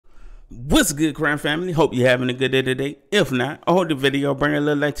What's good, crime family? Hope you're having a good day today. If not, I hope the video bring a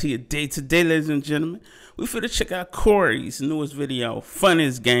little light to your day today, ladies and gentlemen. We finna check out Corey's newest video,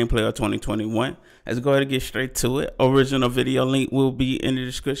 funniest gameplay of 2021. Let's go ahead and get straight to it. Original video link will be in the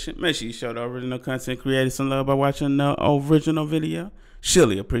description. Make sure you show the original content creator some love by watching the original video.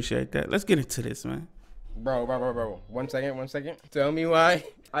 Surely appreciate that. Let's get into this, man. Bro. 1 second. Tell me why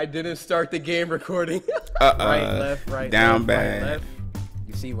I didn't start the game recording. Right, left, right, down, left, bad. right, left.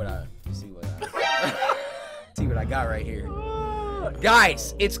 You see what I see what I got right here.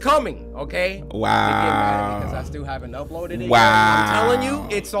 Guys, it's coming, okay? Wow. Because I still haven't uploaded it. Wow. Yet. I'm telling you,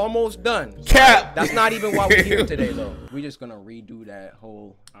 it's almost done. Cap. That's not even why we're here today, though. We're just gonna redo that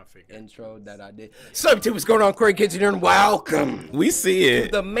whole intro that I did. So, what's going on, CoryxKenshin, and welcome. We see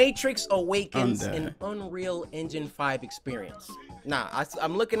it. The Matrix Awakens, an Unreal Engine 5 experience. Nah,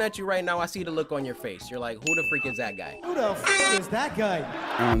 I'm looking at you right now. I see the look on your face. You're like, who the freak is that guy? Who the freak is that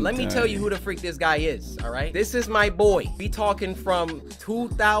guy? Let me tell you who the freak this guy is, all right? This is my boy. We talking from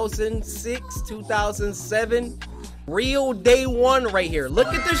 2006, 2007. Real day one right here. Look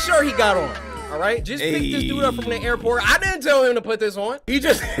at the shirt he got on, all right? Just picked this dude up from the airport. I didn't tell him to put this on. He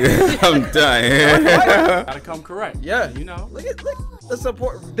just... I'm done. Gotta come correct. Yeah. You know. Look the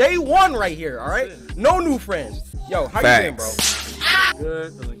support. Day one right here, all right? No new friends. Yo, how you been, bro?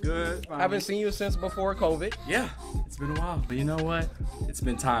 Good, feeling good. I haven't seen you since before COVID. Yeah, it's been a while, but you know what? It's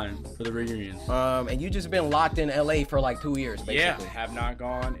been time for the reunion. And you just been locked in LA for like 2 years, basically. Yeah, have not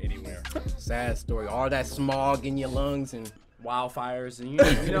gone anywhere. Sad story. All that smog in your lungs and wildfires, and you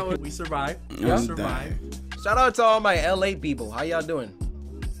know we survived. We survived. Shout out to all my LA people. How y'all doing?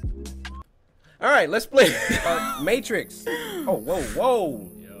 All right, let's play Matrix. Oh, whoa.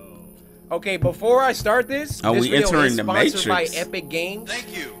 Okay, before I start this, we video entering is the sponsored Matrix? by Epic Games.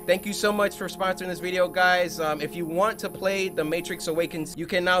 Thank you so much for sponsoring this video, guys. If you want to play The Matrix Awakens, you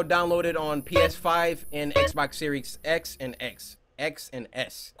can now download it on PS5 and Xbox Series X and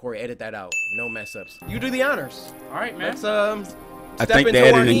S. Corey, edit that out. No mess ups. You do the honors. All right, man. Let's I think the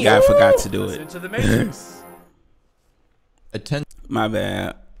editing guy forgot to do it. Into the Matrix. My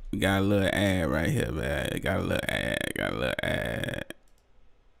bad. We got a little ad right here, man. Got a little ad.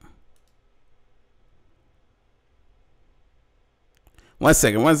 One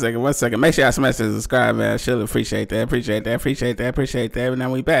second. Make sure y'all smash the subscribe, man. Surely appreciate that.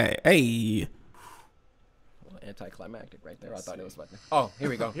 Now we back. Hey. Anticlimactic right there. I thought it was like that. Oh, here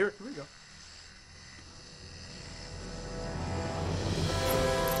we go. Here we go.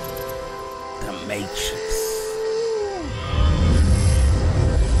 The Matrix.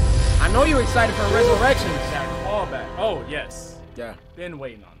 I know you're excited for Resurrections. That callback. Oh, yes. Yeah. Been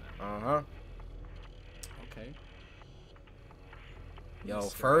waiting on that. Uh-huh. Okay. Yo,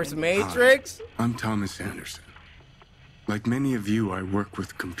 first Matrix. Hi, I'm Thomas Anderson. Like many of you, I work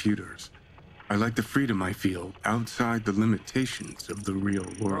with computers. I like the freedom I feel outside the limitations of the real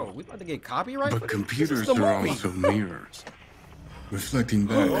world. Bro, we about to get copyright. But computers are are also mirrors, reflecting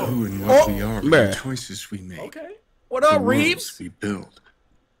back who and what we are, and the choices we make. Okay. What up, Reeves? We build.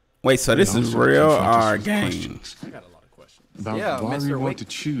 Wait, so this is real or game? I got a lot of questions. About why we want to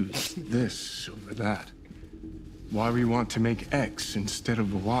choose this over that. Why we want to make X instead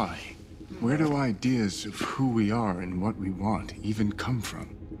of Y. Where do ideas of who we are and what we want even come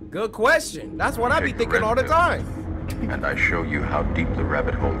from? Good question. That's what I be thinking all the time. And I show you how deep the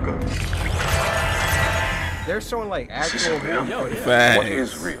rabbit hole goes. They're showing like actual Yo, yeah. Facts. What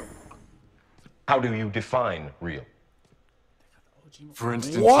is real? How do you define real? For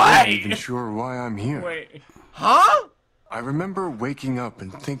instance, What? I'm not even sure why I'm here. Wait. Huh? I remember waking up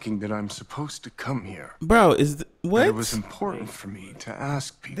and thinking that I'm supposed to come here. Bro, what? It was important for me to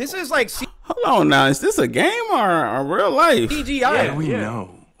ask people. This is like Hold on now. Is this a game or a real life? CGI. How do we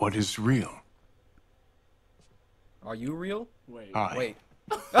know what is real? Are you real? Hi, Wait.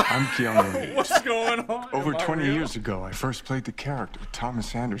 I'm Keanu Reeves. What's going on? Over Am I 20 real? years ago, I first played the character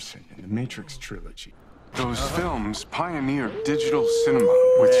Thomas Anderson in the Matrix trilogy. Those films pioneered digital cinema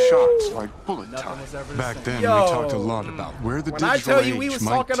with shots like bullet time. Back then, we talked a lot about where the When digital I tell you age we was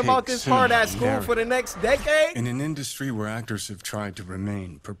might talking take about this part at cinema school for the next decade. in an industry where actors have tried to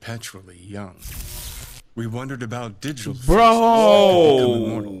remain perpetually young. We wondered about digital faces that could become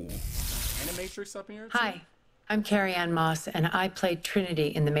immortal. Animatrix up in here? Hi, I'm Carrie Ann Moss, and I played Trinity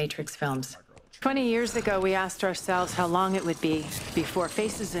in the Matrix films. 20 years ago, we asked ourselves how long it would be before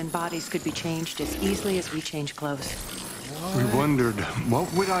faces and bodies could be changed as easily as we change clothes. We wondered,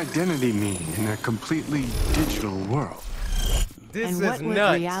 what would identity mean in a completely digital world? This And is what would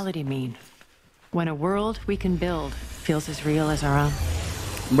nuts. reality mean when a world we can build feels as real as our own?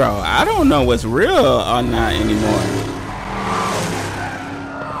 Bro, I don't know what's real or not anymore.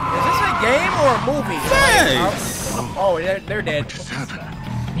 Is this game or a movie? Thanks. Oh, they're dead. Just happened.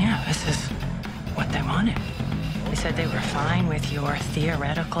 Yeah, this is what they wanted. They said they were fine with your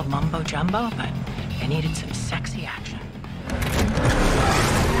theoretical mumbo jumbo, but they needed some sexy action.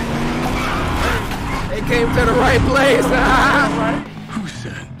 They came to the right place. Who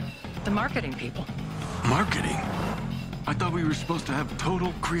said? The marketing people. Marketing? I thought we were supposed to have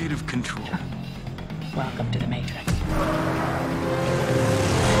total creative control. Welcome to the Matrix.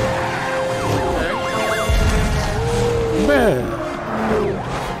 Man.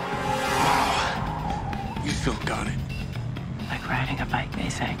 You still got it. Like riding a bike, they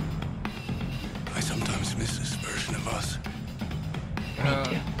say. I sometimes miss this version of us.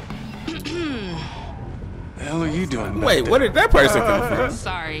 Me too. The hell are you doing back Wait, there? where did that person come from?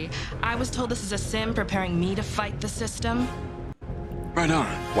 Sorry, I was told this is a sim preparing me to fight the system. Right on.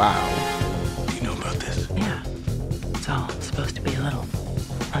 Wow. Do you know about this? Yeah. It's all supposed to be a little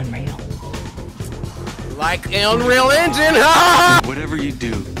unreal. Like Unreal Engine, ha! Whatever you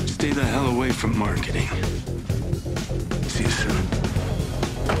do, stay the hell away from marketing. See you soon.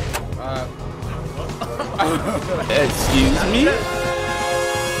 Excuse me?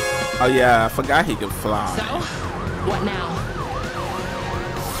 Oh yeah, I forgot he could fly. So, what now?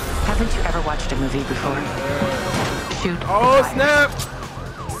 Haven't you ever watched a movie before? Shoot. Oh, snap!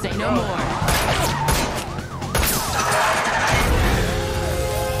 Say no more.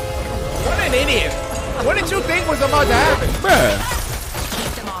 What an idiot! What did you think was about to happen? Bruh.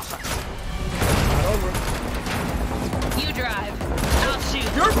 Keep them off us. You drive. I'll shoot.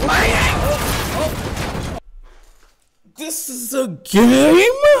 You're playing! This is a game?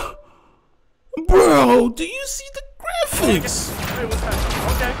 Bro, do you see the graphics?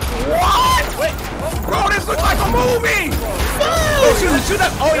 What? Wait, bro, this looks like a movie! Oh, shoot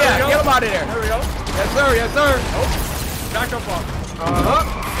that. Oh, yeah, get him out of there. There we go. Yes, sir, yes, sir. Back up off.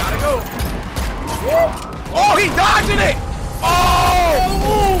 Gotta go. Oh, he's dodging it!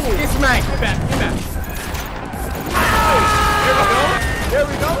 Oh! Get smacked. Get back, get back. There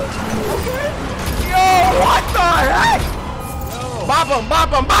we go. Okay. Yo, what the heck? Bop him, bop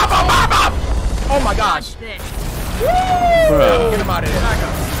him, bop him, bop him! Oh my gosh. This. Bro. Get him out of there.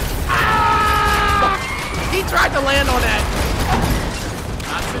 Ah! He tried to land on that.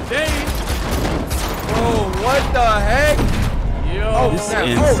 Not today. Oh, what the heck? Yo. Oh, This is snap.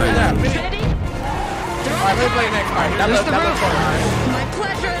 insane. Oh, snap. Ready? Alright, let me play next. Alright, that looks fun. Alright. My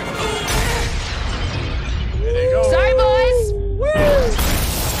pleasure. There they go. Sorry, boys.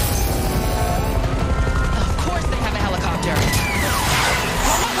 Of course they have a helicopter.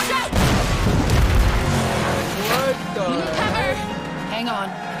 Watch out! What the You need cover. Hang on.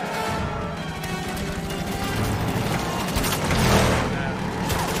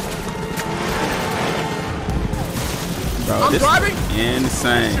 Bro, I'm this driving? is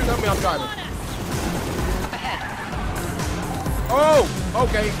insane. Tell me I'm driving. Oh,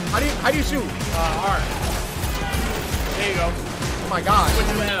 okay. How do you shoot? Alright. There you go. Oh my gosh. What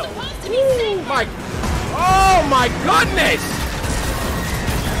the hell? Oh my goodness!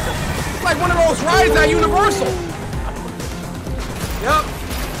 It's like one of those rides at Universal. Yep.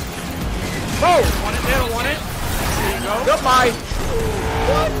 Oh, Want it? They don't want it. There you go. goodbye.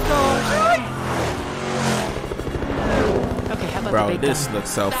 What the heck? Okay, how about Bro, the big this gun? looks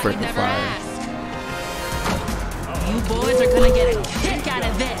so Thought you'd freaking never fire. ask. You boys are gonna get a kick out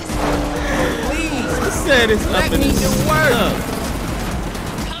of this. Please, I said it's let up in me the do work. stuff.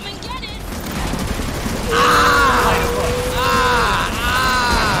 Come and get it.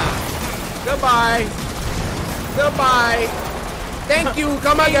 Goodbye. Goodbye. Thank you.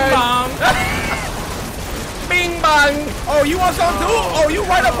 Come again. Bing bang. Oh, you want some too? Oh, you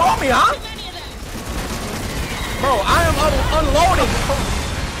right up on me, huh? Bro, I am unloading.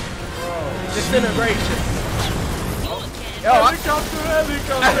 Disintegration. Yo, Helicopter,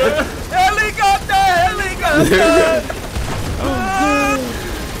 helicopter. helicopter, helicopter.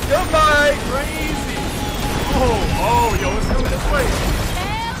 Goodbye. Crazy. Oh, yo, it's coming this way.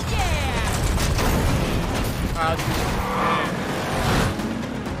 Hell yeah.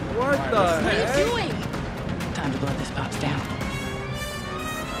 What the What are heck? you doing? Time to blow this box down.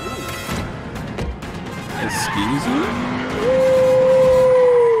 Excuse me?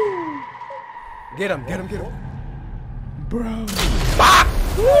 Get him, get him, get him. Bro. Ah!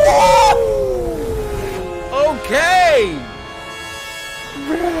 Okay.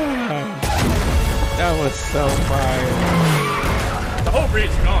 That was so fire. The whole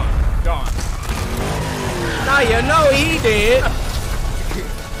bridge gone. Gone. Now you know he did.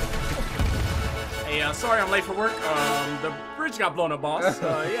 Hey, sorry I'm late for work. The bridge got blown up, boss.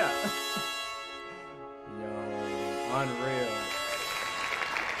 Yeah. Yo, unreal.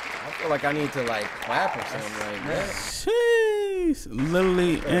 feel like I need to like clap or something like that. Jeez,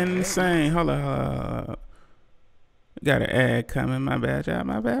 literally insane. Hold on. Got an ad coming. My bad, y'all.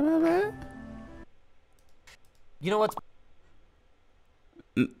 My bad. You know what's...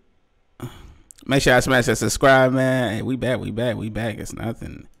 Make sure I smash that subscribe, man. Hey, we back. It's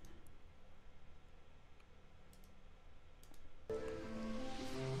nothing.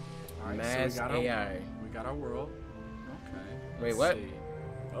 Alright, Mass so AI. We got our world. Okay. Wait, let's what? see.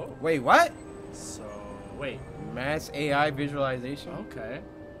 Oh. Wait, what? So, wait. Mass AI visualization? Okay.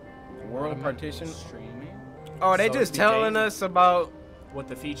 World partition? Streaming. Oh, they So just it's telling the us about... what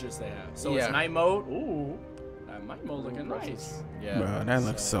the features they have. So Yeah. it's night mode. Ooh. That night mode looking nice. Yeah. Bro, that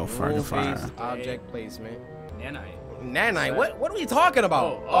looks so fucking fire. Rule-based object placement. Nanite. Nanite? What are we talking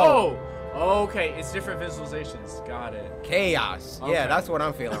about? Oh. Okay. It's different visualizations. Got it. Chaos. Okay. Yeah, that's what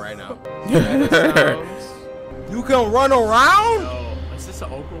I'm feeling right now. You can run around? Yo, is this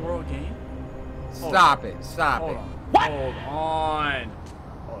an open world game? Stop it. Stop Hold it. on. What? Hold on.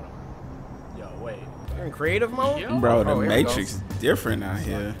 Yo, wait. You're in creative mode? Yo. Bro, the Oh, here we Matrix go. different out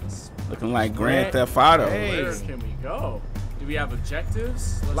here. Looking like Grand Theft Auto. Hey. Where can we go? Do we have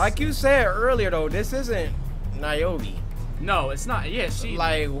objectives? Like you said earlier, though, this isn't Niobe. No, it's not. Yeah, she.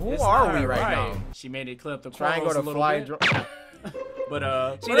 Like, who it's are not we her, right now? She made it clip the Trying to go cornrows to a little fly bit. drone.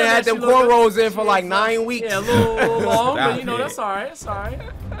 But She done had them cornrows in for like 9 weeks. Yeah, a little long, Stop but you know it. that's all right. It's all right.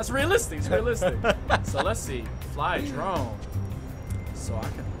 That's realistic. It's realistic. So let's see. Fly a drone. So I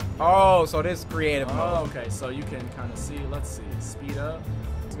can. Oh, so this creative Oh, mode. okay. So you can kind of see. Let's see. Speed up.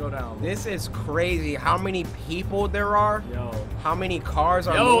 Let's go down. This is crazy. How many people there are? Yo. How many cars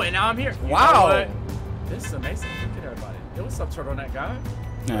are? Yo, moving? and now I'm here. You know Wow. what? This is amazing. Look at everybody. Yo, what's up, turtleneck guy?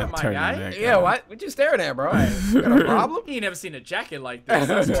 Yeah, my turn guy? that Yeah, what you staring at, bro? You got a problem? You ain't never seen a jacket like this.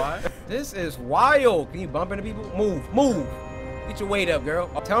 That's why. This is wild. Can you bump into people? Move. Get your weight up, girl.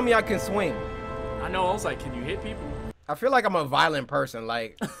 Tell me I can swing. I know. I was like, can you hit people? I feel like I'm a violent person.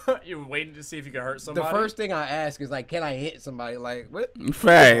 Like, You're waiting to see if you can hurt the somebody. first thing I ask is like, can I hit somebody? Like, what?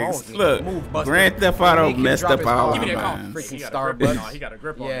 Facts. Move, Look, Buster. Grand Theft Auto Make him messed drop up his all phone. our Give me that call. minds. Freaking He got a grip. Starbucks. No, he got a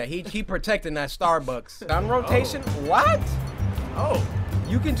grip on Yeah, it. he protecting that Starbucks. Gun rotation? What? Oh.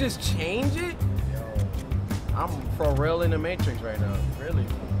 You can just change it? I'm for real in the Matrix right now. Really?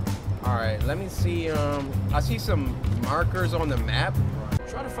 All right, let me see. I see some markers on the map.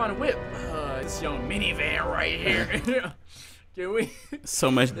 Try to find a whip. This young minivan right here. Can we? So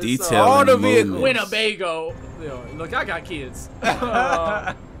much It's, detail. all in the movement. vehicles. Winnebago. Yo, look, I got kids.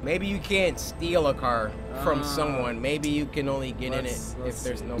 Maybe you can't steal a car from someone. Maybe you can only get in it let's if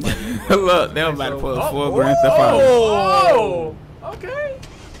there's see. nobody. Look, they're about to pull a full Oh, Grand Theft Auto. Oh. Okay.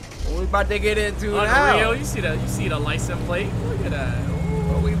 What we about to get into Unreal. now? You see the license plate? Look at that.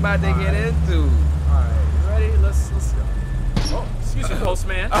 What we about to get into? All right, you ready? Let's go. Oh, excuse me,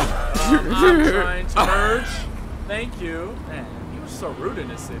 postman. I'm trying to merge. Thank you. Man, you were so rude in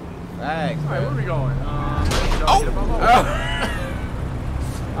this city. Thanks. All right, where are we going?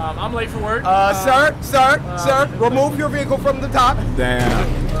 I'm late for work. Sir, remove your vehicle from the top.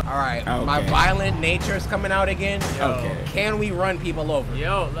 Damn. All right, Okay. my violent nature is coming out again. Okay. Can we run people over?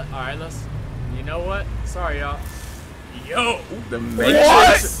 Yo, all right, let's. You know what? Sorry, y'all. Yo, The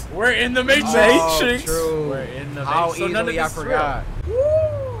Matrix. we're in the Matrix. Matrix. True. We're in the How Matrix. So none of easily I this is forgot. real.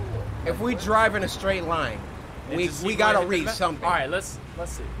 Woo. If we drive in a straight line, And we just keep gotta going. reach something. All right, let's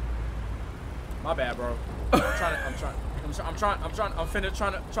see. My bad, bro. I'm finna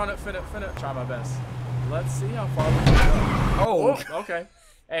try my best. Let's see how far we can go. Oh, Okay.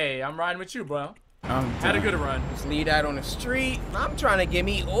 Hey, I'm riding with you, bro. I'm Had a done. good run. just leave that on the street. I'm trying to get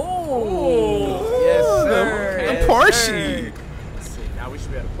me. Oh, Ooh. yes, sir. The Yes, Porsche. sir. Let's see. Now we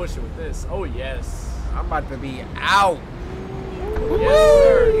should be able to push it with this. Oh yes. I'm about to be out. Yes,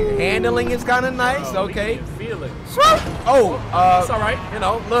 sir. Handling is kind of nice. Oh, we Okay. can feel it. Oh, It's all right. you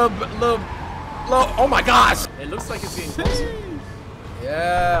know, little. Oh my gosh. It looks like it's getting closer.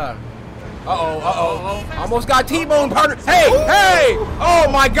 Yeah. Uh-oh. Almost got T-bone, partner. Hey! Oh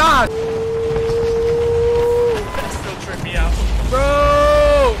my gosh. That still tripped me out.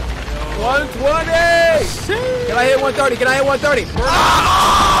 Bro! 120! Can I hit 130? Can I hit 130?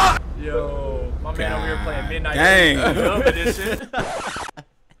 Ah! Yo, my man over here playing Midnight Dang. Dub Edition.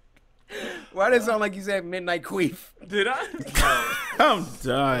 Why did it sound like you said Midnight Queef? Did I? I'm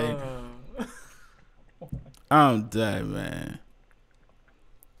done. I'm done, man.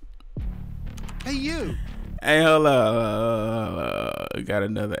 Hey, you. Hey, hold up. We got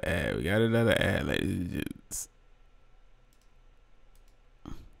another ad. Ladies and gents.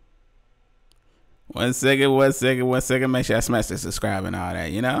 1 second. Make sure I smash the subscribe and all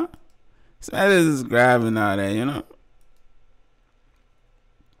that, you know? Smash the subscribe and all that, you know?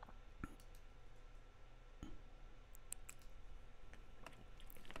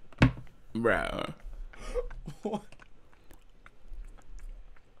 Bro.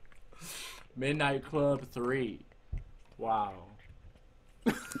 Midnight Club 3. Wow.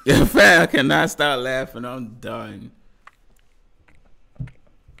 Yeah, fam, I cannot stop laughing. I'm done.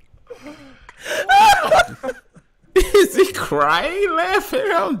 Is he crying,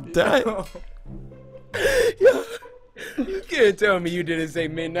 laughing? I'm done. Yo, you can't tell me you didn't say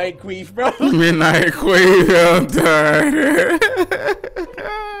Midnight Queef, bro. Midnight Queef, I'm done.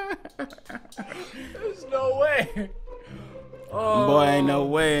 There's no way. Oh. Boy, ain't no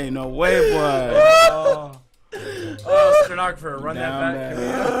way, boy. Stenographer, run that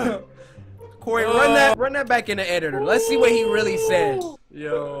back. Corey, run that back in the editor. Let's see what he really said.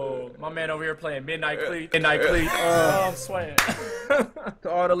 Yo, my man over here playing Midnight Cleat. Oh, I'm sweating. To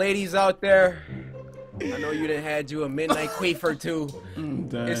all the ladies out there, I know you done had you a Midnight Queef or two.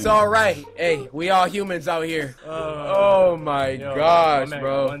 It's all right. Hey, we all humans out here. Oh my gosh, my man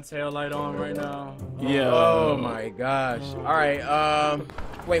bro. got one tail light on right now. Yeah. Oh my gosh. All right.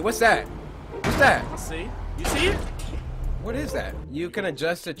 Wait, what's that? What's that? Let's see. You see it? What is that? You can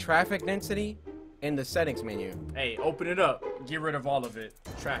adjust the traffic density in the settings menu. Hey, open it up. Get rid of all of it.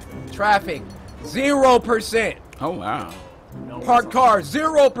 Traffic, 0%. Oh, wow. Parked cars,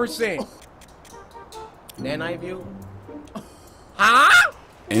 0%. Night view. Huh?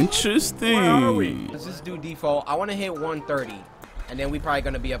 Interesting. Where are we? Let's just do default. I want to hit 130, and then we probably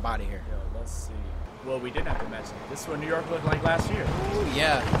gonna be up out of here. Yo, let's see. Well, we did have to mention it. This is what New York looked like last year. Ooh,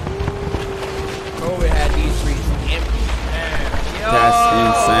 yeah. COVID had these streets empty. Yo. That's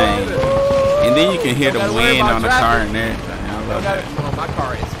insane. And then you can hear the Don't gotta worry wind about on the traffic. car and everything. I love that. No, my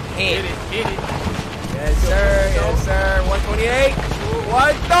car is hit. Hit it. Yes, sir. Yes, sir. 128.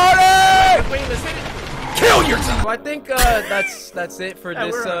 130. Wait, let's hit it. Kill yourself. So I think that's it for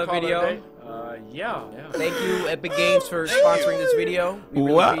this video. Yeah. Thank you, Epic Games, for sponsoring this video. We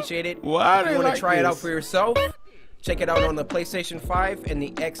really appreciate it. Why if do you want like to try it out this? for yourself, check it out on the PlayStation 5 and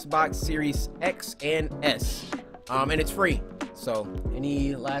the Xbox Series X and S. And it's free. So,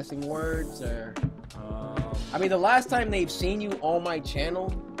 any lasting words? Or I mean, the last time they've seen you on my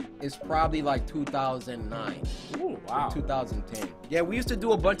channel is probably like 2009. Ooh, wow. 2010. Yeah, we used to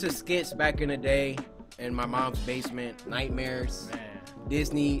do a bunch of skits back in the day in my mom's basement. Nightmares. Man.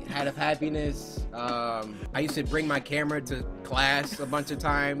 Disney, Hat of Happiness. I used to bring my camera to class a bunch of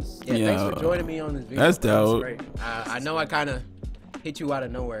times. Yeah, thanks for joining me on this video. That's dope. Great. I know I kind of hit you out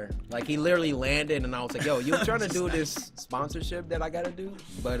of nowhere. Like, he literally landed and I was like, yo, you trying to do this sponsorship that I gotta do?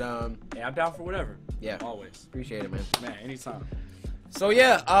 But yeah, I'm down for whatever. Yeah, always. appreciate it, man. Man, anytime. So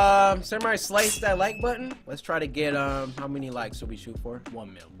yeah, Samurai, slice that like button. Let's try to get how many likes should we shoot for?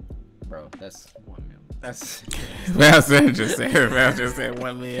 1 mil. Bro, that's 1 mil. That's That's interesting. That's just said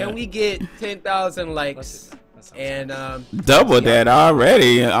 1 million. Can we get 10,000 likes and double that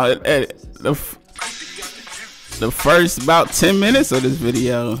already? The first about 10 minutes of this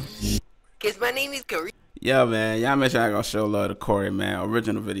video. Cause my name is Corey. Yo, man, y'all make sure I go show love to Corey, man.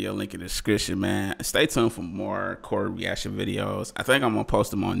 Original video link in the description, man. Stay tuned for more Corey reaction videos. I think I'm gonna post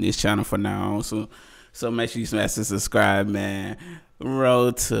them on this channel for now. So make sure you smash the subscribe, man.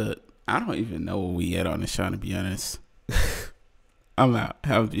 Road to, I don't even know where we at on this channel, to be honest. I'm out.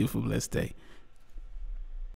 Have a beautiful, blessed day.